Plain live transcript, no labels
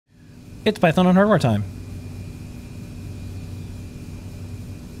It's Python on hardware time.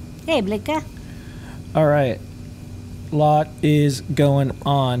 Hey, Blika. All right. Lot is going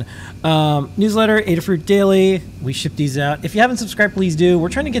on. Newsletter, Adafruit Daily. We ship these out. If you haven't subscribed, please do. We're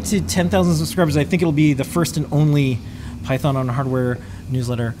trying to get to 10,000 subscribers. I think it'll be the first and only Python on hardware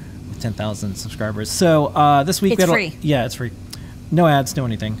newsletter with 10,000 subscribers. So this week it's free. Yeah, it's free. No ads, no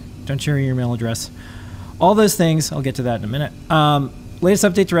anything. Don't share your email address. All those things. I'll get to that in a minute. Latest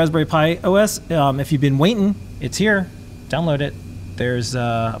update to Raspberry Pi OS. If you've been waiting, it's here. Download it. There's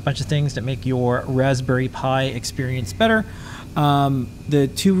a bunch of things that make your Raspberry Pi experience better.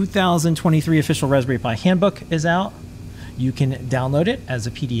 The 2023 official Raspberry Pi handbook is out. You can download it as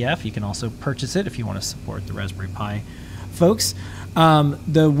a PDF. You can also purchase it if you want to support the Raspberry Pi folks.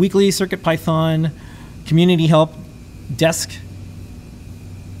 The weekly CircuitPython community help desk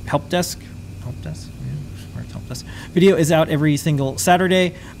video is out every single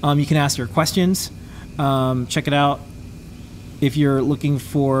Saturday. You can ask your questions. Check it out. If you're looking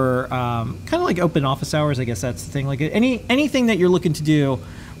for kind of like open office hours, I guess that's the thing. Like anything that you're looking to do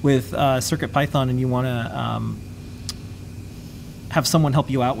with CircuitPython and you want to have someone help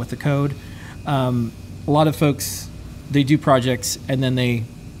you out with the code. A lot of folks, they do projects and then they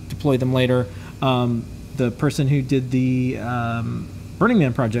deploy them later. The person who did the Burning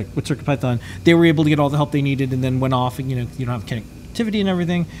Man project with CircuitPython, they were able to get all the help they needed and then went off and you don't have connectivity and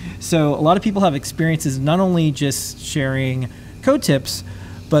everything. So a lot of people have experiences not only just sharing code tips,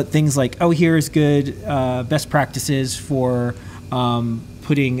 but things like, oh, here's good best practices for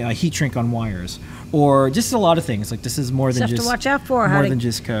putting a heat shrink on wires, or just a lot of things. Like this is more than Stuff just to watch out for, more than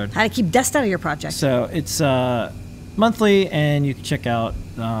just code. How to keep dust out of your project. So it's monthly, and you can check out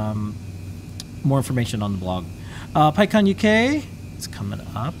more information on the blog. PyCon UK is coming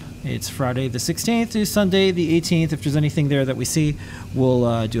up. It's Friday the 16th to Sunday the 18th. If there's anything there that we see,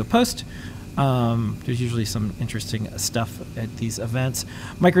 we'll do a post. There's usually some interesting stuff at these events.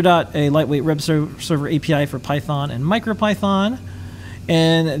 Microdot, a lightweight web server API for Python and MicroPython.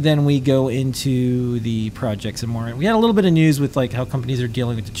 And then we go into the projects and more. We had a little bit of news with like how companies are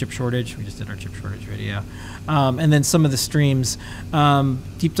dealing with the chip shortage. We just did our chip shortage video. And then some of the streams.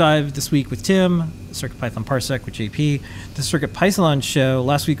 Deep dive this week with Tim, CircuitPython Parsec with JP. The CircuitPython show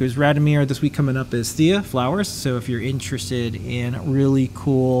last week was Radomir. This week coming up is Thea Flowers. So if you're interested in really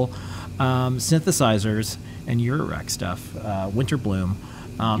cool synthesizers and Eurorack stuff, Winter Bloom.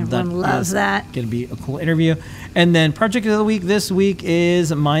 Everyone loves that. Going to be a cool interview. And then project of the week this week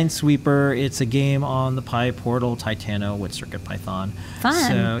is Minesweeper. It's a game on the Pi Portal Titano with CircuitPython.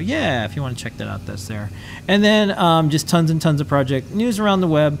 Fun. So yeah, if you want to check that out, that's there. And then just tons and tons of project news around the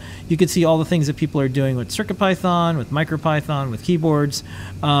web. You can see all the things that people are doing with CircuitPython, with MicroPython, with keyboards.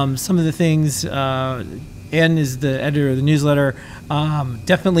 Some of the things, Ann is the editor of the newsletter,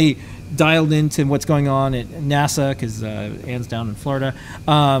 definitely dialed into what's going on at NASA because Ann's down in Florida.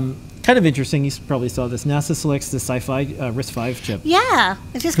 Kind of interesting. You probably saw this. NASA selects the Sci-Fi RISC-V chip. Yeah,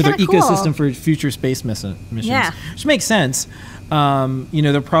 it's just for their kind of cool. ecosystem for future space missions. Yeah, which makes sense.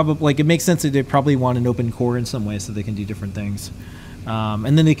 They're probably like it makes sense that they probably want an open core in some way so they can do different things.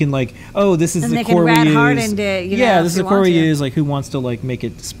 And then they can like, oh, this is the core we use. Yeah, this is the core we use. Like, who wants to like make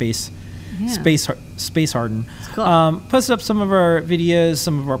it space hardened. Cool. Post up some of our videos,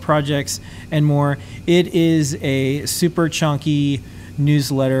 some of our projects, and more. It is a super chunky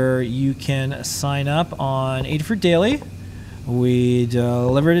newsletter. You can sign up on Adafruit Daily. We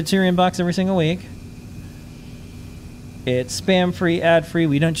deliver it to your inbox every single week. It's spam-free, ad-free.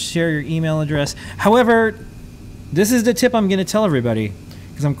 We don't share your email address. However, this is the tip I'm going to tell everybody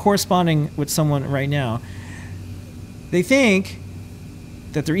because I'm corresponding with someone right now. They think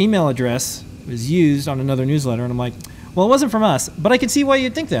that their email address was used on another newsletter, and I'm like, well, it wasn't from us, but I can see why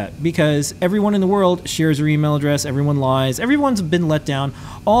you'd think that because everyone in the world shares their email address, everyone lies, everyone's been let down.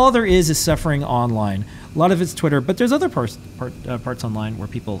 All there is suffering online. A lot of it's Twitter, but there's other parts online where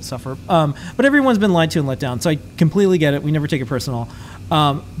people suffer. But everyone's been lied to and let down, so I completely get it. We never take it personal.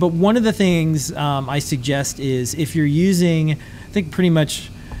 But one of the things I suggest is if you're using, I think pretty much,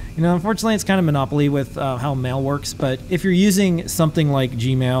 unfortunately it's kind of monopoly with how mail works, but if you're using something like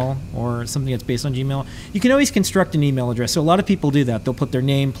Gmail or something that's based on Gmail, you can always construct an email address. So a lot of people do that. They'll put their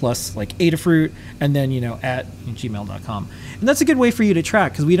name plus like Adafruit and then, at gmail.com. And that's a good way for you to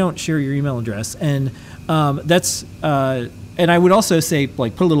track because we don't share your email address. And and I would also say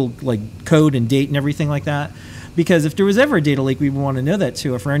like put a little like code and date and everything like that. Because if there was ever a data leak, we would want to know that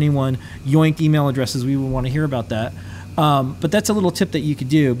too. Or for anyone yoinked email addresses, we would want to hear about that. But that's a little tip that you could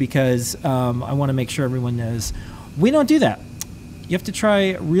do because I want to make sure everyone knows we don't do that. you have to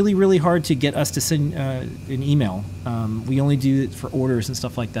try really, really hard to get us to send an email. We only do it for orders and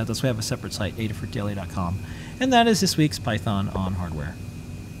stuff like that. That's why we have a separate site, adafruitdaily.com. And that is this week's Python on Hardware.